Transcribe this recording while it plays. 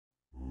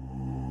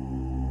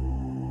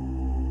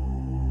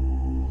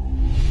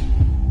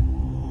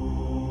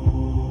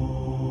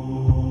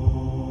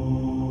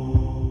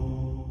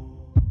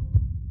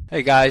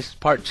Hey guys,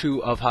 part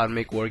 2 of how to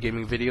make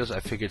wargaming videos. I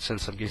figured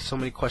since I'm getting so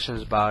many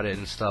questions about it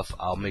and stuff,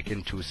 I'll make it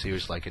into a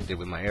series like I did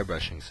with my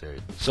airbrushing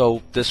series.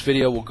 So this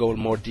video will go in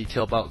more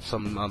detail about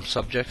some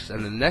subjects,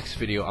 and in the next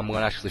video I'm going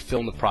to actually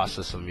film the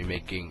process of me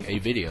making a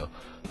video.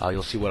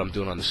 You'll see what I'm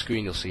doing on the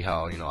screen. You'll see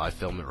how I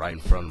film it right in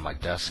front of my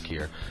desk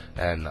here,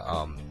 and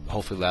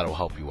hopefully that'll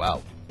help you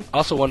out.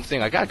 Also, one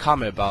thing, I got a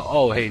comment about,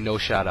 oh hey, no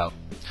shout out.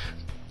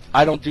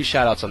 I don't do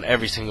shoutouts on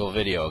every single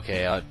video,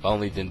 okay? I've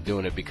only been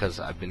doing it because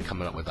I've been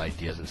coming up with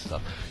ideas and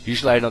stuff.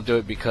 Usually I don't do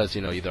it because,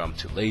 either I'm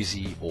too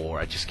lazy or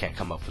I just can't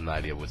come up with an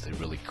idea with a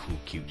really cool,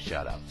 cute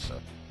shoutout, so.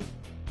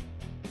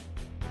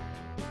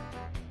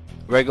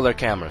 Regular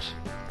cameras,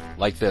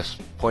 like this,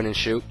 point and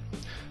shoot.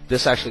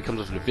 This actually comes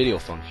with a video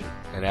function,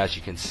 and as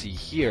you can see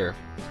here,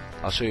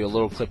 I'll show you a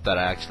little clip that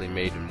I actually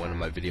made in one of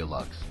my video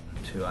logs.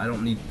 I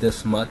don't need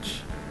this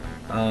much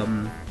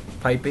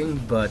piping,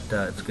 but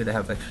it's good to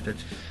have extra.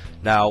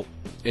 Now,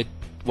 it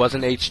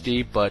wasn't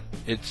HD, but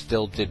it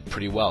still did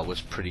pretty well. It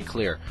was pretty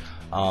clear.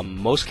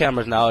 Most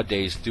cameras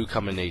nowadays do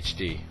come in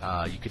HD.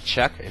 You could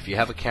check, if you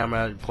have a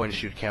camera,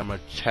 point-and-shoot camera,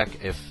 check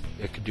if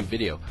it could do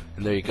video.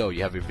 And there you go,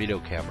 you have your video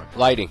camera.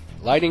 Lighting.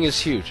 Lighting is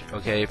huge,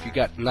 okay? If you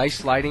got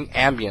nice lighting,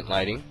 ambient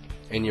lighting,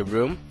 in your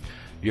room,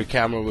 your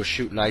camera will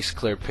shoot nice,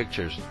 clear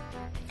pictures.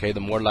 Okay, the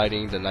more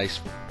lighting, the nice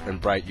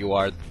and bright you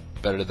are,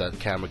 better that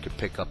camera could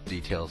pick up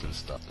details and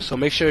stuff. So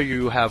make sure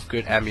you have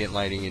good ambient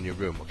lighting in your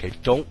room, okay?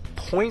 Don't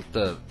point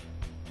the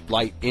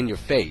light in your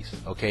face,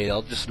 okay?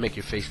 That'll just make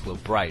your face glow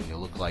bright and you'll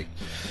look like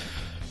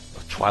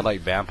a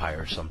Twilight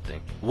vampire or something.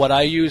 What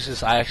I use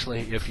is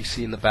if you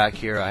see in the back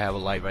here, I have a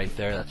light right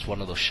there. That's one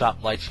of those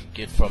shop lights you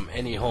get from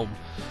any home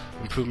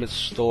improvement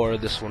store,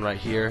 this one right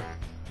here,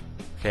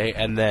 okay?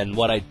 And then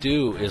what I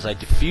do is I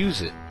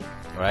diffuse it,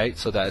 right?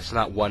 So that it's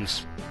not one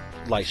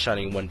light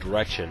shining in one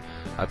direction.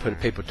 I put a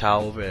paper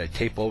towel over it, I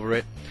tape over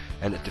it,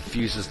 and it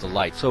diffuses the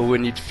light. So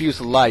when you diffuse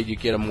the light, you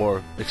get a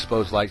more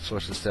exposed light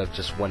source instead of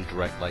just one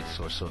direct light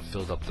source, so it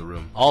fills up the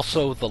room.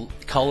 Also, the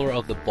color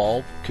of the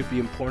bulb could be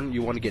important.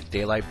 You want to get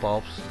daylight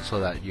bulbs so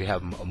that you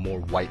have a more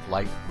white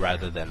light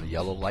rather than a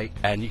yellow light.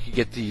 And you can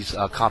get these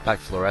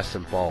compact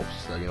fluorescent bulbs,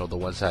 the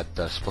ones that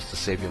are supposed to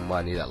save you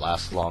money, that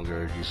last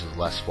longer, uses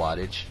less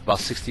wattage. About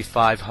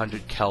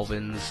 6,500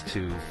 kelvins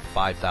to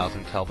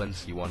 5,000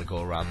 kelvins, you want to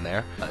go around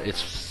there.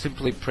 It's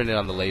simply printed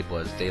on the label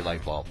as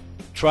daylight bulb.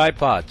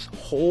 Tripods.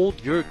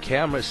 Hold your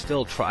camera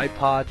still.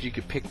 Tripods, you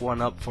could pick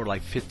one up for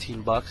like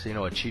 15 bucks,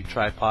 a cheap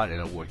tripod, and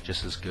it'll work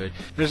just as good.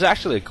 There's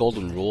actually a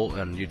golden rule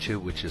on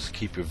YouTube, which is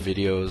keep your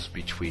videos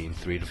between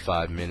 3 to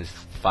 5 minutes.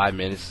 5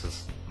 minutes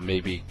is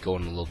maybe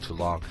going a little too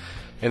long.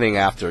 Anything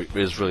after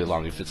is really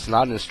long. If it's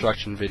not an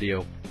instruction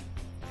video,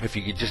 if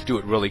you could just do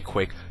it really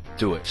quick,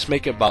 do it. Just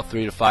make it about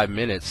 3 to 5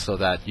 minutes so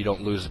that you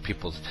don't lose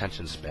people's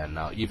attention span.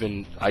 Now,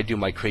 even I do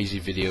my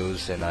crazy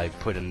videos and I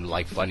put in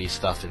like funny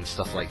stuff and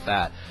stuff like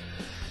that.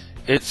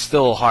 It's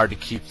still hard to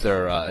keep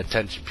their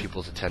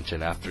people's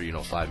attention after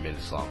 5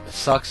 minutes long. It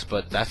sucks,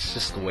 but that's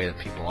just the way that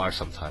people are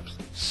sometimes.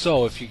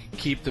 So if you can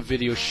keep the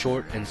video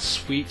short and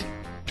sweet,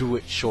 do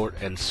it short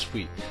and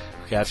sweet.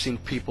 Okay, I've seen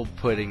people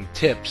putting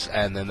tips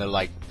and then they're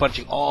like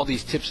bunching all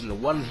these tips into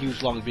one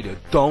huge long video.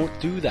 Don't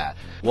do that.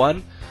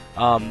 One,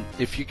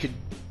 if you could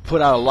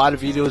put out a lot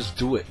of videos,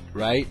 do it,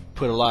 right?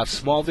 Put a lot of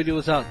small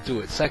videos out, do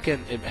it.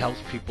 Second, it helps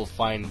people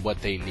find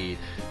what they need.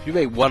 If you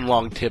make one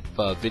long tip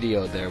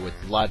video there with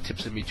a lot of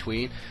tips in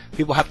between,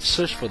 people have to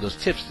search for those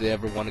tips if they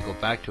ever want to go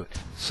back to it.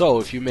 So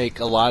if you make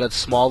a lot of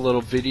small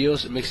little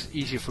videos, it makes it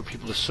easier for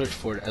people to search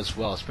for it as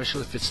well,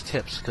 especially if it's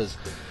tips, because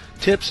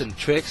tips and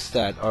tricks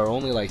that are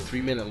only like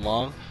 3 minutes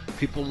long,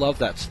 people love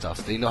that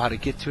stuff. They know how to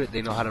get to it,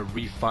 they know how to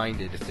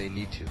refine it if they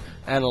need to.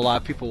 And a lot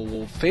of people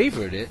will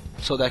favorite it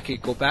so that they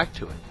can go back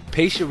to it.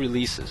 Pace your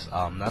releases.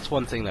 That's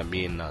one thing that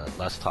me and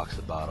Les talks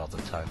about all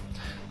the time.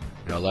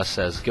 Les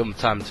says, give them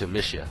time to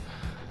miss you.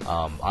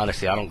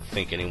 Honestly, I don't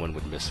think anyone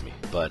would miss me.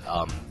 But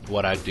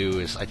what I do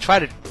is I try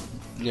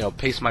to,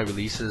 pace my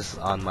releases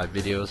on my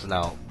videos.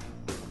 Now,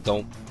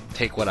 don't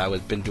take what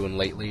I've been doing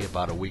lately.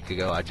 About a week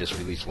ago, I just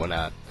released one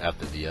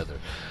after the other.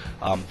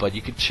 But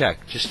you can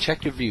just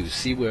check your views,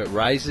 see where it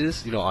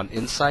rises. On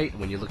Insight,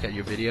 when you look at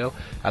your video,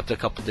 after a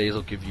couple days,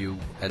 it'll give you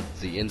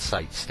the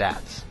Insight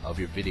stats of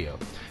your video,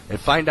 and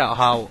find out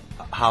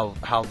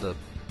how the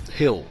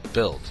hill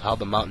builds, how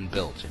the mountain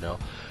builds.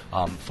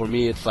 For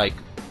me, it's like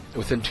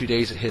within 2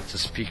 days it hits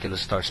its peak and it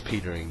starts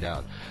petering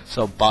down.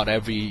 So about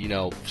every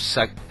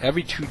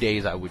 2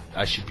 days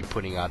I should be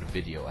putting out a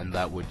video, and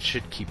that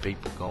should keep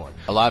people going.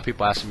 A lot of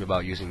people ask me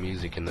about using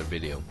music in their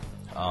video.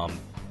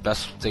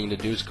 Best thing to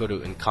do is go to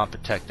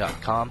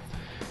incompetech.com,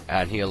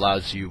 and he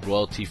allows you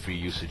royalty-free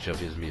usage of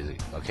his music.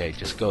 Okay,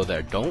 just go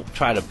there. Don't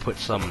try to put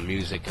some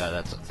music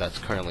that's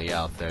currently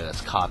out there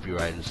that's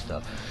copyrighted and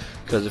stuff,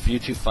 because if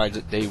YouTube finds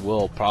it, they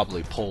will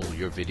probably pull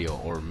your video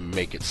or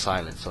make it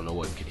silent so no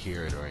one can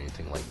hear it or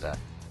anything like that.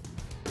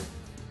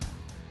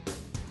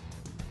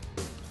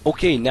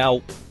 Okay,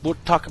 now we'll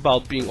talk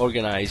about being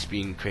organized,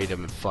 being creative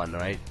and fun,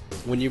 right?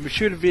 when you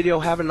shoot a video,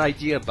 have an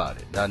idea about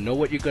it. Now, know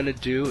what you're gonna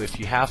do. If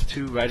you have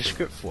to, write a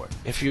script for it.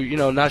 If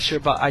you're not sure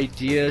about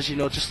ideas,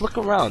 just look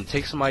around,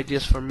 take some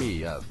ideas from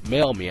me,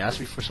 mail me, ask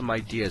me for some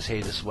ideas.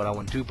 Hey, this is what I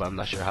want to do, but I'm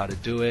not sure how to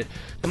do it.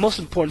 The most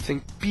important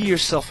thing, be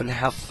yourself and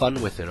have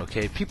fun with it.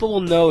 Okay, people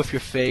will know if you're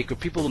fake, or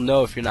people will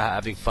know if you're not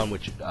having fun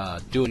with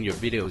doing your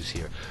videos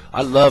here.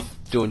 I love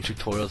doing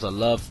tutorials. I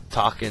love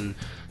talking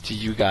to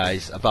you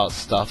guys about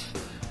stuff,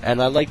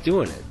 and I like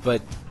doing it.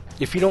 But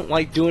if you don't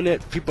like doing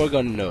it, people are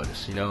going to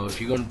notice. If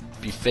you're going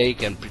to be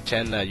fake and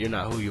pretend that you're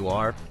not who you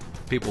are,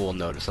 people will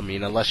notice. I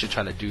mean, unless you're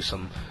trying to do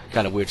some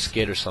kind of weird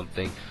skit or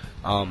something,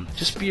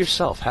 just be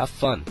yourself. Have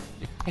fun.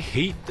 I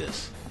hate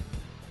this.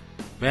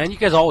 Man, you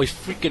guys are always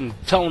freaking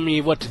telling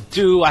me what to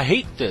do. I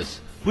hate this.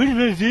 Wait a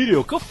minute,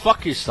 video. Go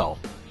fuck yourself.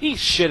 Eat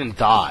shit and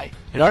die.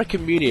 In our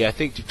community, I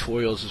think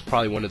tutorials is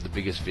probably one of the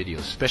biggest videos,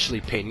 especially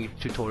painting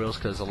tutorials,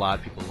 because a lot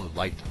of people would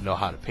like to know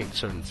how to paint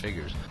certain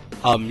figures.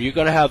 You're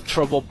gonna have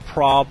trouble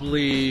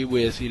probably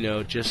with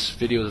just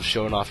videos of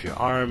showing off your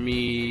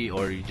army,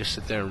 or you just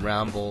sit there and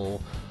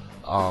ramble.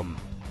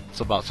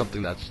 It's about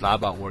something that's not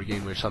about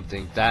Wargaming or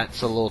something.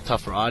 That's a little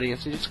tougher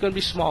audience, and it's gonna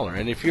be smaller.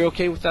 And if you're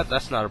okay with that,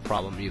 that's not a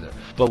problem either.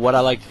 But what I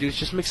like to do is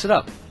just mix it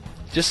up.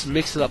 Just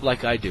mix it up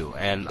like I do,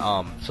 and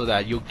so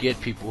that you'll get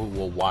people who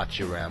will watch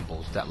your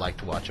rambles, that like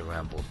to watch your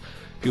rambles.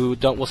 Who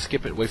don't, will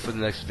skip it, wait for the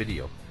next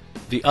video.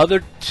 The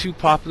other two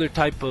popular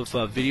type of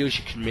videos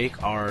you can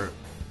make are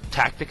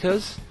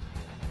Tacticas.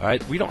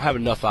 Alright, we don't have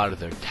enough out of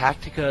there.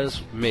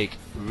 Tacticas make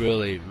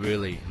really,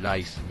 really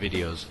nice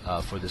videos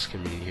for this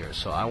community here.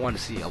 So I want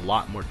to see a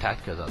lot more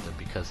Tacticas out there,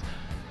 because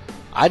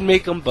I'd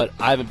make them, but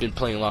I haven't been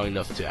playing long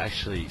enough to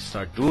actually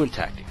start doing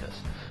Tacticas.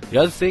 The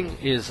other thing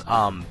is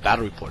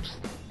battle reports.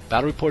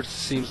 Battle reports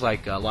seems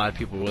like a lot of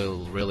people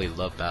really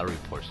love battle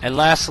reports. And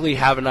lastly,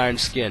 have an iron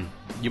skin.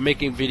 You're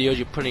making videos,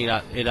 you're putting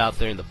it out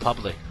there in the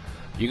public.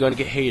 You're going to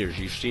get haters.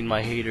 You've seen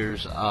my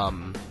haters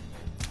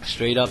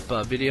straight up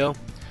video.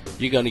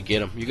 You're going to get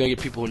them. You're going to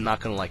get people who are not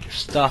going to like your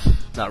stuff.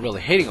 Not really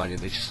hating on you,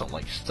 they just don't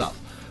like your stuff.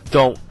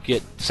 Don't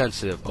get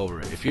sensitive over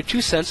it. If you're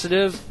too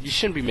sensitive, you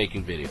shouldn't be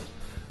making videos.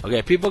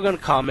 Okay, people are going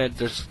to comment.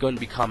 There's going to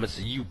be comments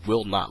that you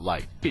will not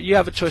like. You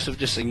have a choice of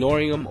just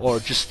ignoring them or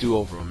just stew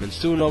over them. And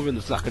stewing over them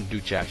is not going to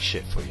do jack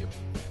shit for you.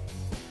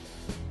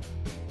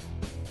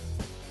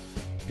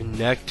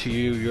 Connect to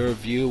your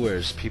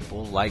viewers.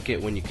 People like it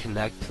when you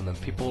connect to them.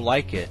 People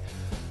like it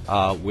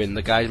when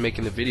the guys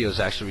making the videos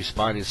actually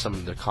responding to some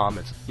of their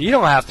comments. You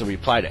don't have to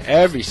reply to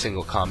every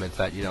single comment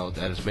that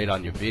that is made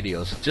on your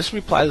videos. Just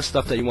reply to the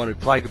stuff that you want to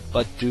reply to,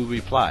 but do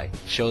reply.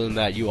 Show them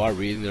that you are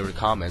reading their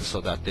comments so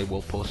that they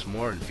will post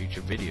more in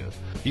future videos.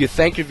 You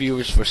thank your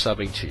viewers for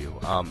subbing to you.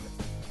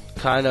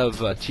 Kind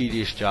of a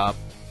tedious job.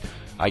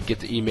 I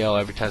get the email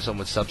every time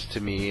someone subs to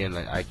me, and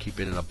I keep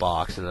it in a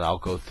box, and then I'll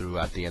go through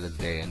at the end of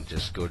the day and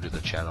just go to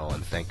the channel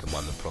and thank them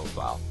on the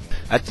profile.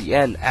 At the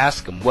end,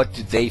 ask them what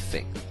do they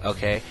think,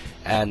 okay?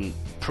 And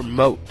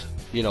promote,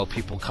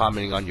 people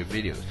commenting on your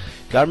videos.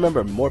 You gotta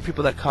remember, the more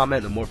people that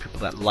comment, the more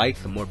people that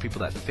like, the more people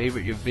that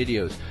favorite your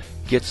videos,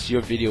 gets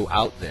your video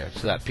out there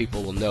so that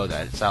people will know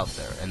that it's out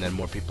there, and then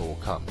more people will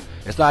come.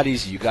 It's not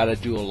easy. You gotta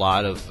do a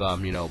lot of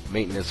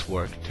maintenance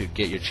work to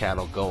get your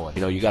channel going.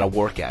 You gotta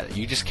work at it.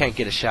 You just can't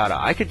get a shout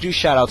out. I could do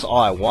shout outs all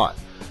I want.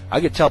 I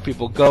could tell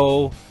people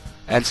go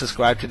and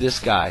subscribe to this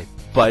guy,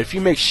 but if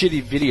you make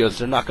shitty videos,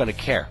 they're not gonna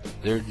care.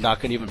 They're not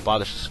gonna even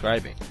bother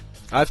subscribing.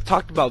 I've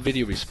talked about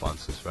video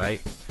responses,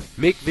 right?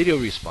 Make video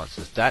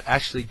responses. That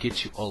actually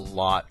gets you a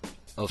lot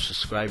of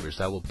subscribers.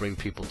 That will bring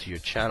people to your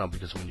channel,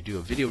 because when you do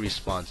a video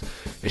response,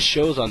 it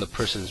shows on the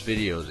person's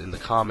videos in the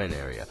comment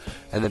area,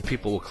 and then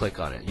people will click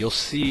on it. You'll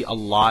see a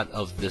lot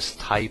of this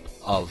type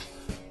of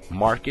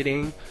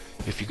marketing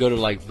if you go to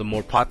like the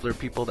more popular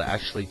people that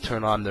actually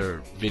turn on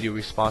their video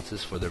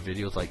responses for their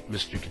videos, like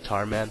Mr.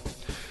 Guitar Man.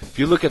 If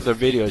you look at their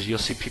videos, you'll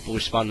see people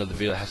respond to the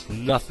video that has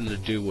nothing to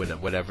do with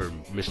whatever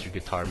Mr.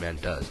 Guitar Man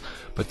does.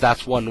 But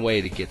that's one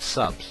way to get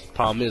subs.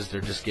 Problem is, they're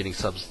just getting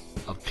subs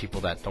of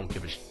people that don't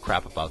give a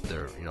crap about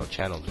their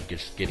channels. They're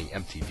just getting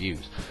empty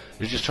views.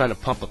 They're just trying to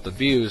pump up the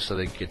views so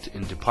they get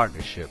into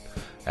partnership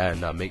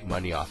and make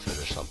money off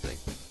it or something.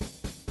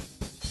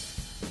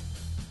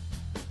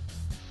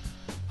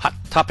 Hot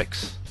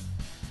topics.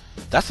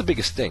 That's the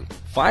biggest thing.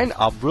 Find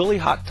a really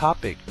hot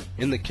topic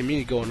in the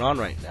community going on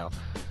right now.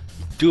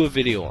 Do a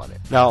video on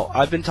it. Now,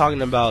 I've been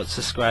talking about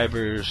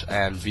subscribers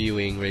and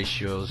viewing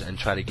ratios and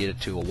try to get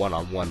it to a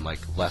one-on-one like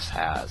Les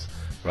has,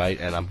 right?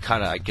 And I'm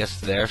kind of, I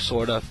guess, there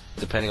sort of,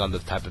 depending on the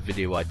type of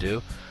video I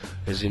do.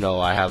 Is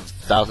I have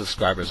 1,000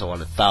 subscribers, I want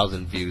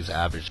 1,000 views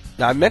average.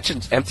 Now, I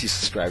mentioned empty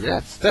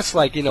subscribers. That's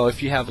like,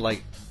 if you have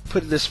like,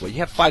 put it this way, you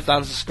have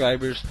 5,000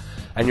 subscribers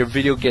and your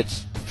video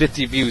gets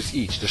 50 views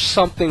each. There's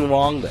something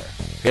wrong there.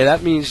 Okay,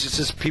 that means it's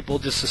just people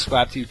just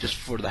subscribe to you just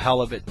for the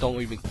hell of it,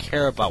 don't even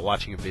care about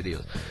watching your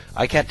videos.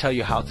 I can't tell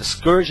you how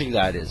discouraging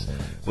that is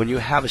when you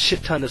have a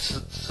shit ton of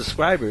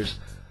subscribers,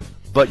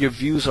 but your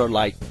views are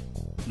like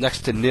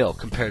next to nil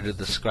compared to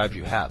the subscribers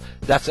you have.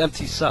 That's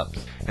empty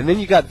subs. And then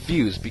you got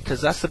views,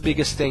 because that's the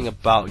biggest thing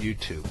about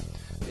YouTube,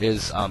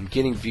 is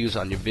getting views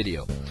on your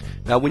video.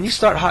 Now when you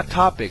start hot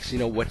topics, you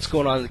know what's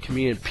going on in the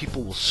community, and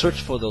people will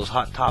search for those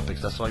hot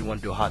topics. That's why you want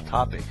to do a hot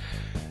topic,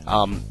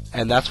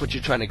 and that's what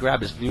you're trying to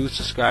grab, is new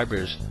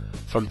subscribers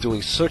from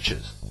doing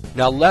searches.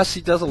 Now Les,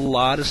 he does a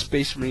lot of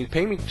Space Marine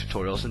painting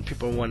tutorials, and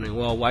people are wondering,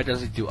 well, why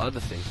doesn't he do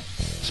other things?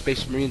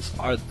 Space Marines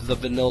are the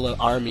vanilla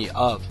army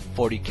of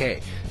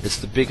 40K. It's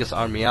the biggest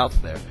army out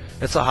there.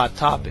 It's a hot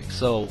topic.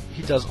 So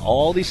he does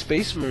all these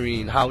Space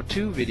Marine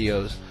how-to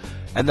videos,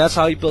 and that's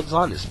how he builds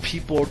on this.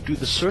 People do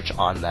the search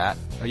on that.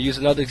 I'll use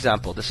another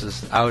example. This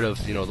is out of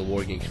the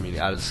Wargaming community,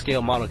 out of the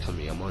scale model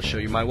community. I'm going to show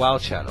you my WoW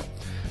channel.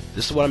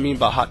 This is what I mean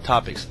by hot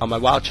topics. On my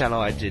WoW channel,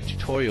 I did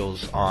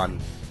tutorials on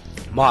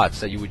mods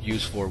that you would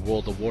use for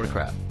World of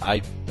Warcraft.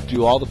 I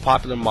do all the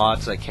popular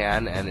mods I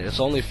can, and it's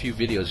only a few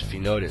videos if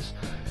you notice.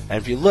 And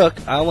if you look,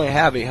 I only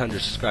have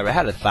 800 subscribers. I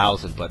had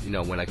 1,000, but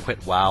when I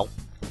quit WoW,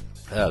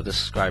 the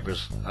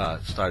subscribers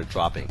started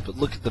dropping. But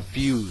look at the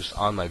views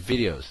on my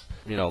videos.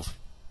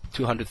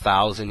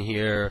 200,000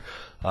 here,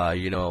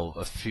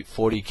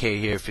 40K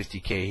here,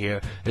 50K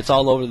here. It's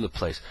all over the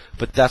place.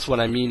 But that's what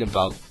I mean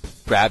about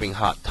grabbing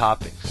hot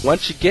topics.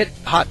 Once you get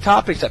hot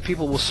topics that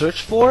people will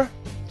search for,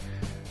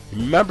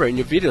 remember in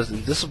your videos,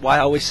 and this is why I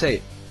always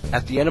say,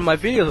 at the end of my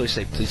videos I always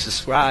say, please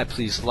subscribe,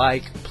 please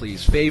like,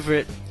 please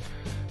favorite.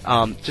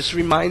 Just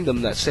remind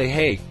them that, say,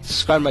 hey,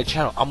 subscribe to my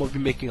channel, I'm going to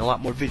be making a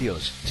lot more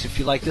videos. So if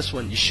you like this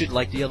one, you should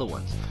like the other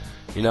ones.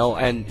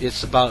 And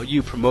it's about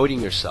you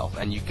promoting yourself,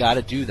 and you got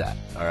to do that,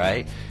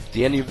 alright? At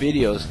the end of your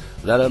videos,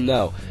 let them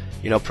know.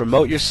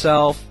 Promote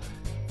yourself,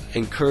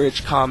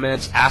 encourage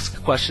comments,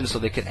 ask questions so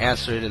they can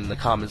answer it in the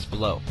comments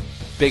below.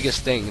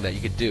 Biggest thing that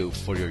you could do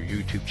for your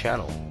YouTube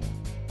channel.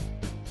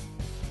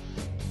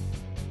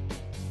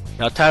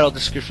 Now, title,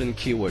 description, and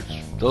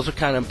keywords. Those are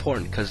kind of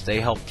important because they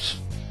help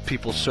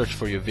people search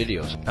for your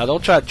videos. Now,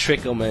 don't try to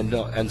trick them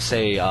and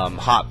say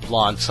hot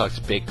blonde sucks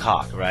big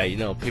cock, right?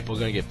 People are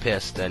going to get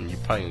pissed, and you're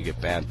probably going to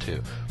get banned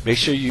too. Make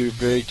sure you're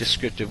very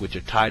descriptive with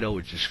your title,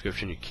 with your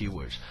description, your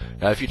keywords.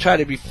 Now, if you try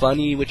to be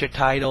funny with your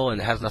title and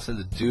it has nothing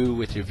to do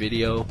with your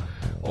video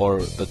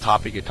or the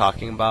topic you're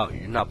talking about,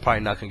 you're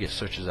probably not going to get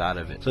searches out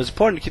of it. So it's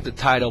important to keep the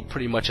title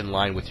pretty much in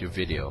line with your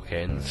video,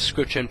 okay? And the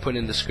description, put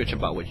in the description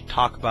about what you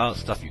talk about,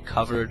 stuff you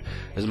covered,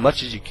 as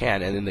much as you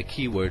can. And then the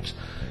keywords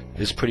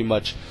is pretty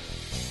much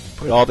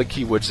put all the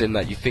keywords in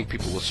that you think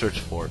people will search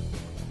for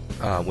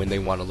when they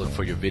want to look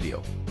for your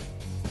video.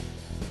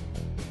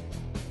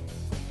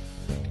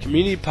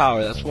 Community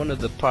power, that's one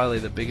of probably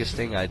the biggest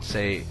thing I'd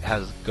say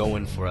has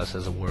going for us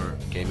as a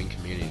Wargaming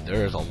community.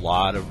 There's a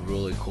lot of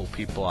really cool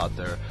people out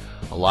there.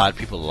 A lot of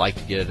people like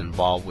to get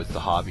involved with the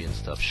hobby and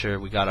stuff. Sure,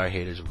 we got our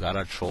haters, we got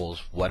our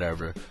trolls,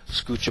 whatever.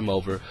 Scooch them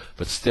over,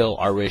 but still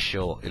our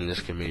ratio in this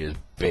community is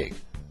big.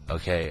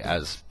 Okay,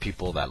 as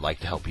people that like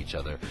to help each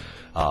other,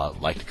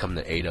 like to come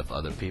to aid of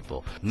other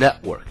people.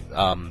 Network,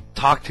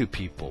 talk to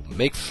people,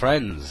 make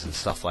friends and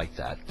stuff like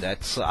that.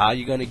 That's how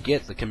you're going to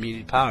get the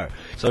community power.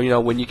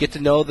 So, when you get to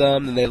know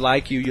them and they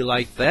like you, you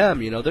like them,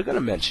 they're going to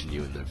mention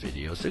you in their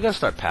videos. They're going to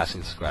start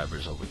passing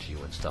subscribers over to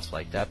you and stuff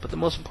like that. But the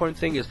most important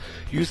thing is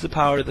use the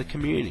power of the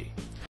community.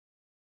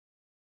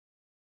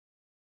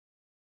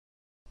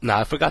 Now,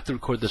 I forgot to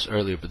record this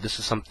earlier, but this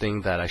is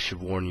something that I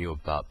should warn you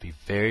about. Be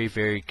very,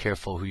 very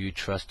careful who you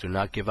trust. Do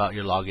not give out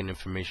your login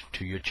information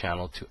to your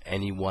channel to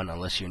anyone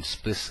unless you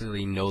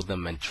explicitly know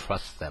them and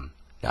trust them.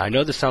 Now, I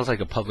know this sounds like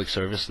a public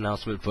service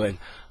announcement, but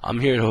I'm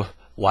here to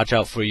watch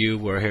out for you.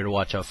 We're here to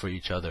watch out for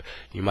each other.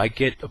 You might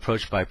get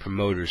approached by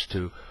promoters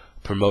to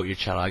promote your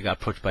channel. I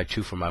got approached by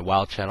 2 for my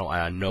WoW channel,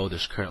 and I know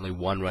there's currently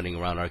 1 running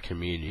around our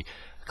community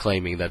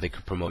claiming that they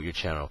could promote your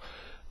channel.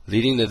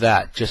 Leading to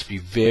that, just be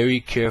very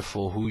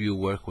careful who you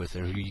work with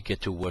and who you get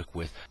to work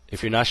with.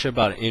 If you're not sure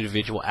about an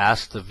individual,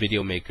 ask the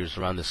video makers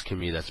around this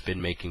community that's been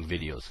making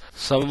videos.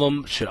 Some of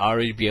them should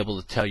already be able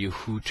to tell you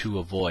who to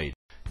avoid.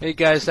 Hey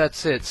guys,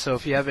 that's it. So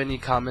if you have any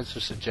comments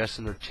or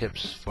suggestions or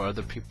tips for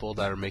other people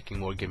that are making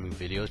wargaming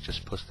videos,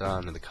 just post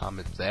down in the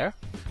comments there.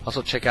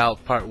 Also check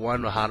out part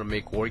 1 on how to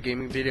make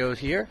wargaming videos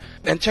here.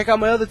 And check out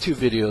my other 2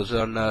 videos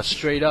on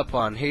straight up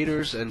on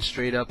haters and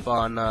straight up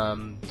on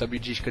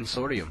WG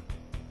Consortium.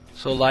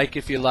 So like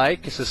if you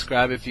like,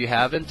 subscribe if you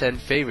haven't, and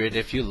favorite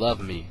if you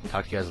love me.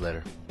 Talk to you guys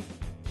later.